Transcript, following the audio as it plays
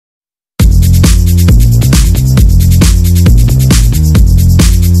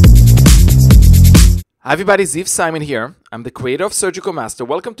Hi everybody, Ziv Simon here. I'm the creator of Surgical Master.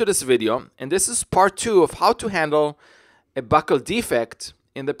 Welcome to this video, and this is part 2 of how to handle a buccal defect.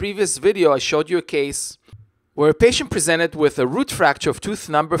 In the previous video, I showed you a case where a patient presented with a root fracture of tooth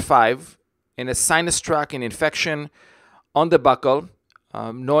number 5 and a sinus tract and infection on the buccal,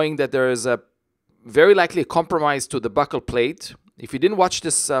 knowing that there is a very likely a compromise to the buccal plate. If you didn't watch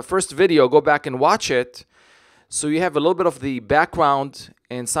this first video, go back and watch it, so you have a little bit of the background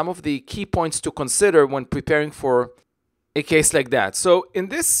and some of the key points to consider when preparing for a case like that. So in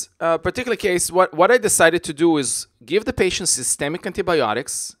this particular case, what I decided to do is give the patient systemic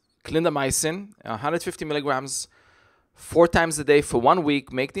antibiotics, clindamycin, 150 milligrams, 4 times a day for 1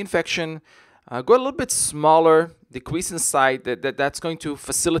 week, make the infection go a little bit smaller, decrease in size. That's going to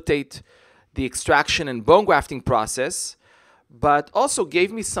facilitate the extraction and bone grafting process, but also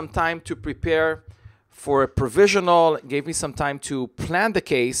gave me some time to prepare for a provisional, gave me some time to plan the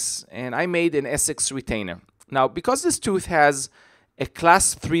case, and I made an Essex retainer. Now, because this tooth has a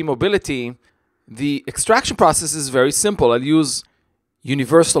class 3 mobility, the extraction process is very simple. I'll use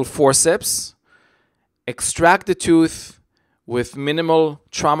universal forceps, extract the tooth with minimal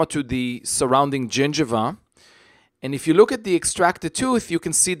trauma to the surrounding gingiva. And if you look at the extracted tooth, you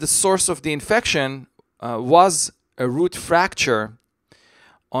can see the source of the infection was a root fracture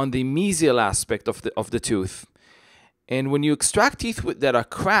on the mesial aspect of the tooth. And when you extract teeth that are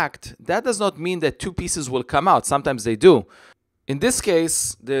cracked, that does not mean that 2 pieces will come out. Sometimes they do. In this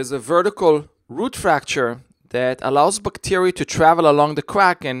case, there's a vertical root fracture that allows bacteria to travel along the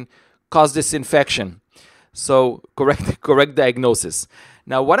crack and cause this infection. So correct diagnosis.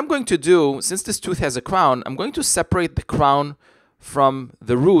 Now what I'm going to do, since this tooth has a crown, I'm going to separate the crown from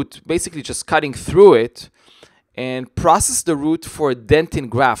the root, basically just cutting through it, and process the root for a dentin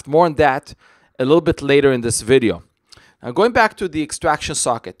graft. More on that a little bit later in this video. Now going back to the extraction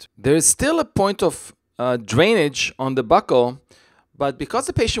socket, there is still a point of drainage on the buccal, but because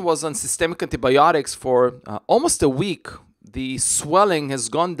the patient was on systemic antibiotics for almost a week, the swelling has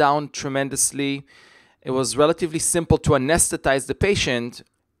gone down tremendously. It was relatively simple to anesthetize the patient,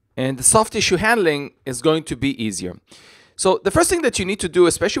 and the soft tissue handling is going to be easier. So the first thing that you need to do,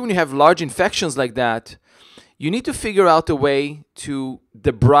 especially when you have large infections like that, you need to figure out a way to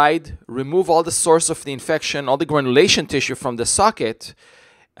debride, remove all the source of the infection, all the granulation tissue from the socket.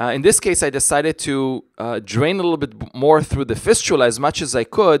 In this case, I decided to drain a little bit more through the fistula as much as I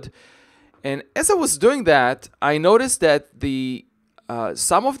could. And as I was doing that, I noticed that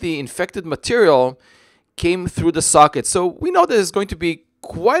some of the infected material came through the socket. So we know there's going to be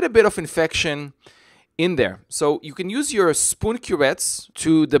quite a bit of infection in there. So you can use your spoon curettes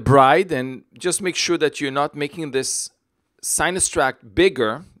to debride and just make sure that you're not making this sinus tract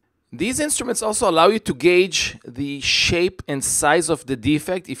bigger. These instruments also allow you to gauge the shape and size of the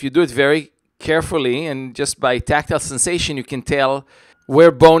defect. If you do it very carefully and just by tactile sensation, you can tell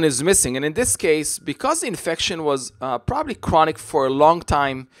where bone is missing. And in this case, because the infection was probably chronic for a long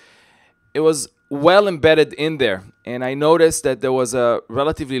time, it was well embedded in there, and I noticed that there was a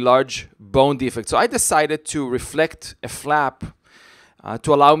relatively large bone defect. So I decided to reflect a flap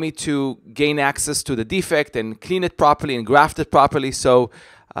to allow me to gain access to the defect and clean it properly and graft it properly. So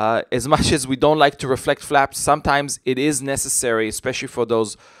as much as we don't like to reflect flaps, sometimes it is necessary, especially for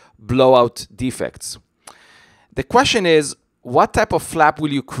those blowout defects. The question is, what type of flap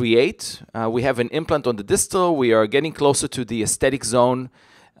will you create? We have an implant on the distal. We are getting closer to the aesthetic zone,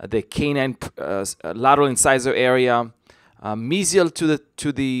 the canine lateral incisor area, mesial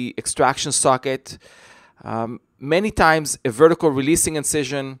to the extraction socket. Many times a vertical releasing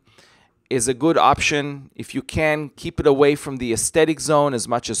incision is a good option. If you can, keep it away from the aesthetic zone as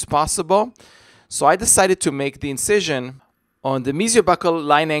much as possible. So I decided to make the incision on the mesiobuccal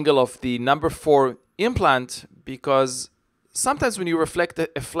line angle of the number 4 implant, because sometimes when you reflect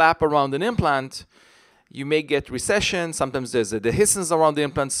a flap around an implant, you may get recession. Sometimes there's a dehiscence around the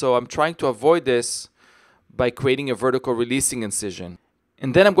implant, so I'm trying to avoid this by creating a vertical releasing incision.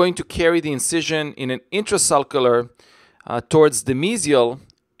 And then I'm going to carry the incision in an intrasulcular towards the mesial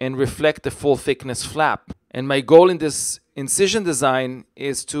and reflect the full thickness flap. And my goal in this incision design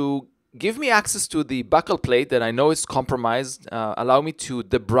is to give me access to the buccal plate that I know is compromised, allow me to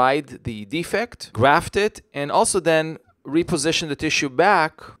debride the defect, graft it, and also then reposition the tissue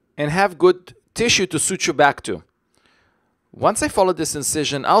back and have good tissue to suture back to. Once I follow this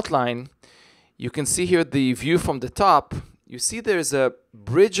incision outline, you can see here the view from the top. You see there's a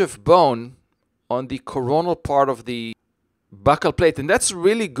bridge of bone on the coronal part of the buccal plate, and that's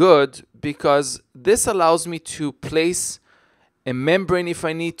really good because this allows me to place a membrane if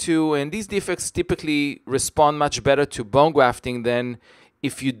I need to, and these defects typically respond much better to bone grafting than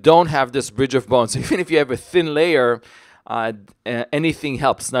if you don't have this bridge of bone. So even if you have a thin layer, anything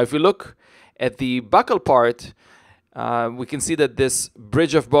helps. Now, if you look at the buccal part, we can see that this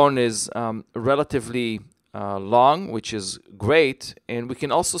bridge of bone is relatively long, which is great. And we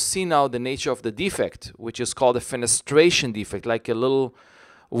can also see now the nature of the defect, which is called a fenestration defect, like a little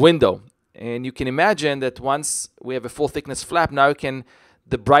window. And you can imagine that once we have a full thickness flap, now you can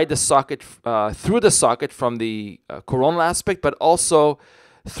debride the socket through the socket from the coronal aspect, but also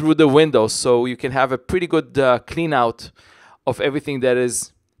through the window. So you can have a pretty good clean out of everything that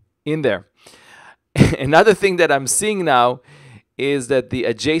is in there. Another thing that I'm seeing now is that the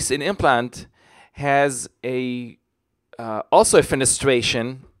adjacent implant has also a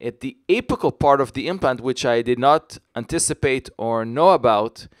fenestration at the apical part of the implant, which I did not anticipate or know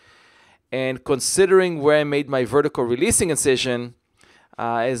about. And considering where I made my vertical releasing incision,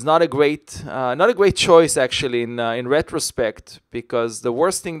 is not a great choice actually in retrospect, because the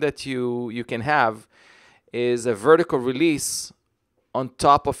worst thing that you can have is a vertical release on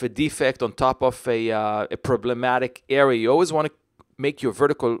top of a defect, on top of a problematic area. You always want to make your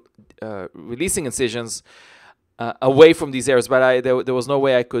vertical releasing incisions away from these areas, but there was no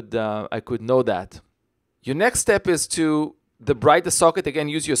way I could know that. Your next step is to debride the socket. Again,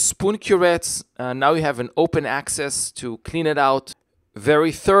 use your spoon curettes. Now you have an open access to clean it out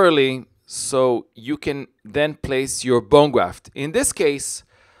very thoroughly, so you can then place your bone graft. In this case,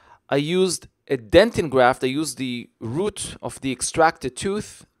 I used a dentin graft. I used the root of the extracted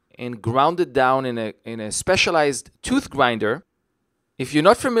tooth and ground it down in a specialized tooth grinder. If you're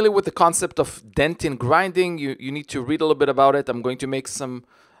not familiar with the concept of dentin grinding, you need to read a little bit about it. I'm going to make some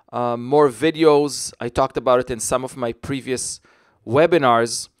more videos. I talked about it in some of my previous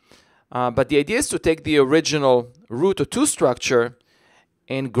webinars. But the idea is to take the original root or tooth structure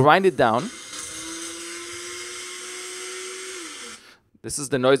and grind it down. This is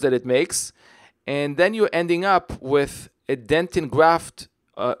the noise that it makes. And then you're ending up with a dentin graft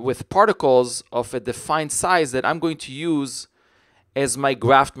with particles of a defined size that I'm going to use as my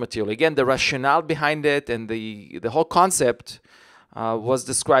graft material. Again, the rationale behind it and the whole concept was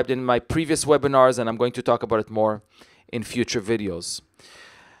described in my previous webinars, and I'm going to talk about it more in future videos.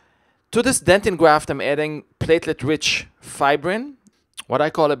 To this dentin graft, I'm adding platelet-rich fibrin, what I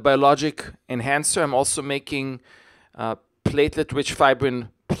call a biologic enhancer. I'm also making platelet-rich fibrin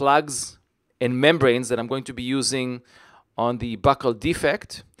plugs and membranes that I'm going to be using on the buccal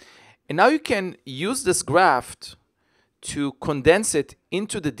defect. And now you can use this graft to condense it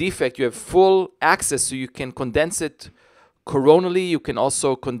into the defect. You have full access, so you can condense it coronally. You can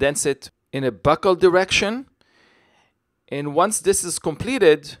also condense it in a buccal direction. And once this is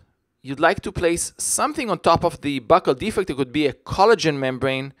completed, you'd like to place something on top of the buccal defect. It could be a collagen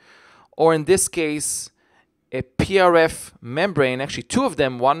membrane, or in this case, a PRF membrane, actually two of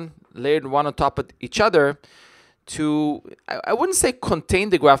them, one layered one on top of each other, to, I wouldn't say contain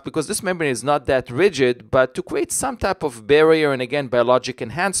the graft, because this membrane is not that rigid, but to create some type of barrier and, again, biologic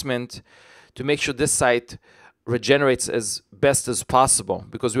enhancement to make sure this site regenerates as best as possible,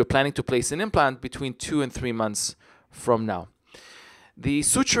 because we're planning to place an implant between 2 and 3 months from now. The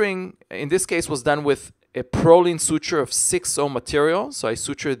suturing in this case was done with a proline suture of 6-0 material. So I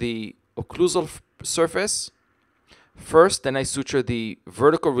suture the occlusal surface first, then I suture the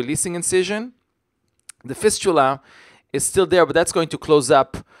vertical releasing incision. The fistula is still there, but that's going to close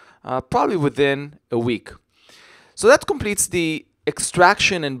up probably within a week. So that completes the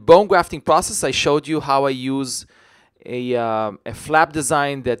extraction and bone grafting process. I showed you how I use a flap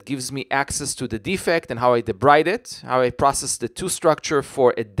design that gives me access to the defect and how I debride it, how I process the tooth structure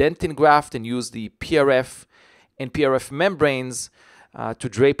for a dentin graft and use the PRF and PRF membranes to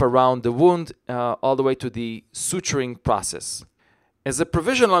drape around the wound all the way to the suturing process. As a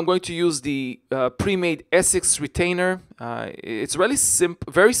provisional, I'm going to use the pre-made Essex retainer. It's really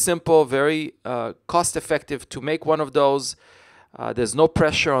very simple, very cost-effective to make one of those. There's no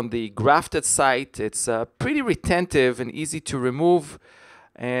pressure on the grafted site. It's pretty retentive and easy to remove,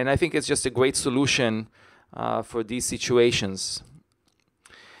 and I think it's just a great solution for these situations.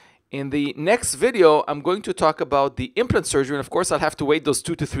 In the next video, I'm going to talk about the implant surgery, and of course I'll have to wait those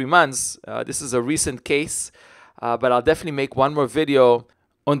 2 to 3 months. This is a recent case, but I'll definitely make one more video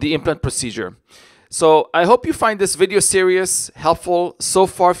on the implant procedure. So I hope you find this video series helpful so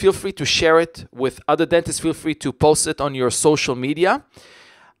far. Feel free to share it with other dentists. Feel free to post it on your social media.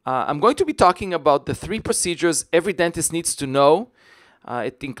 I'm going to be talking about the 3 procedures every dentist needs to know.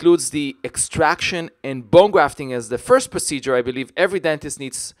 It includes the extraction and bone grafting as the first procedure I believe every dentist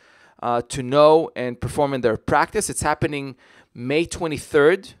needs to know and perform in their practice. It's happening May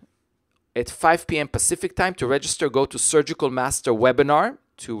 23rd at 5 p.m. Pacific time. To register, go to Surgical Master Webinar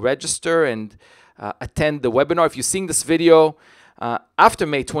to register and attend the webinar. If you're seeing this video after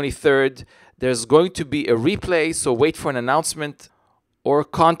May 23rd, there's going to be a replay, so wait for an announcement or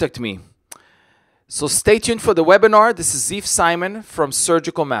contact me. So stay tuned for the webinar. This is Ziv Simon from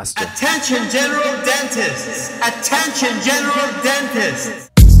Surgical Master. Attention general dentists! Attention general dentists!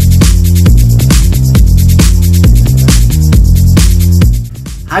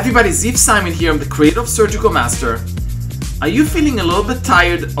 Hi everybody, Ziv Simon here. I'm the creator of Surgical Master. Are you feeling a little bit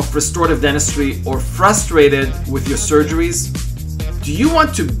tired of restorative dentistry or frustrated with your surgeries? Do you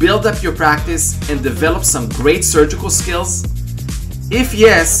want to build up your practice and develop some great surgical skills? If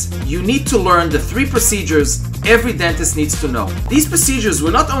yes, you need to learn the 3 procedures every dentist needs to know. These procedures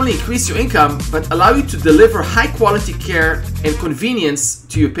will not only increase your income, but allow you to deliver high quality care and convenience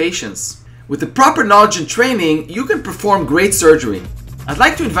to your patients. With the proper knowledge and training, you can perform great surgery. I'd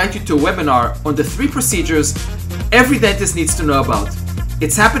like to invite you to a webinar on the 3 procedures every dentist needs to know about.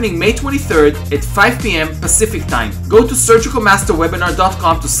 It's happening May 23rd at 5 p.m. Pacific time. Go to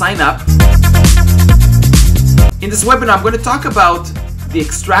surgicalmasterwebinar.com to sign up. In this webinar, I'm going to talk about the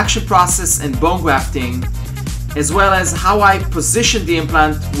extraction process and bone grafting, as well as how I position the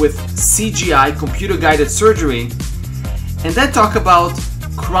implant with CGI, computer-guided surgery, and then talk about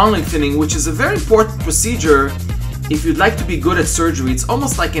crown lengthening, which is a very important procedure if you'd like to be good at surgery. It's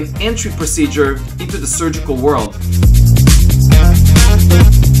almost like an entry procedure into the surgical world.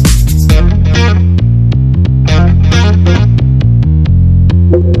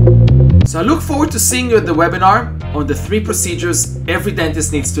 So I look forward to seeing you at the webinar on the 3 procedures every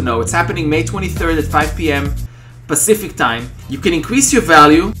dentist needs to know. It's happening May 23rd at 5 p.m. Pacific time. You can increase your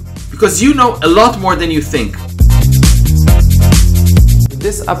value because you know a lot more than you think.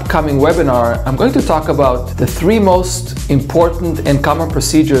 This upcoming webinar, I'm going to talk about the 3 most important and common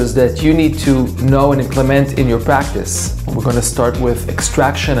procedures that you need to know and implement in your practice. We're going to start with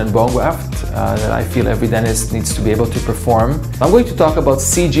extraction and bone graft that I feel every dentist needs to be able to perform. I'm going to talk about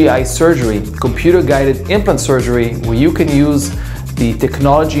CGI surgery, computer-guided implant surgery, where you can use the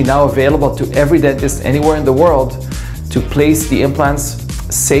technology now available to every dentist anywhere in the world to place the implants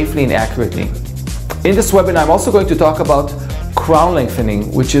safely and accurately. In this webinar, I'm also going to talk about crown lengthening,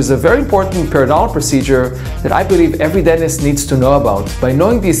 which is a very important periodontal procedure that I believe every dentist needs to know about. By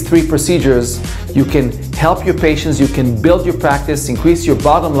knowing these 3 procedures, you can help your patients, you can build your practice, increase your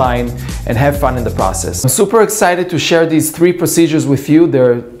bottom line, and have fun in the process. I'm super excited to share these 3 procedures with you.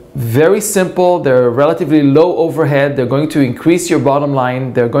 They're very simple, they're relatively low overhead, they're going to increase your bottom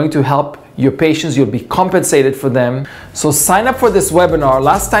line, they're going to help your patients, you'll be compensated for them. So sign up for this webinar.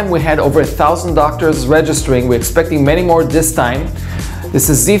 Last time we had over 1,000 doctors registering. We're expecting many more this time. This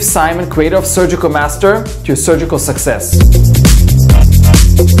is Ziv Simon, creator of Surgical Master, to your surgical success.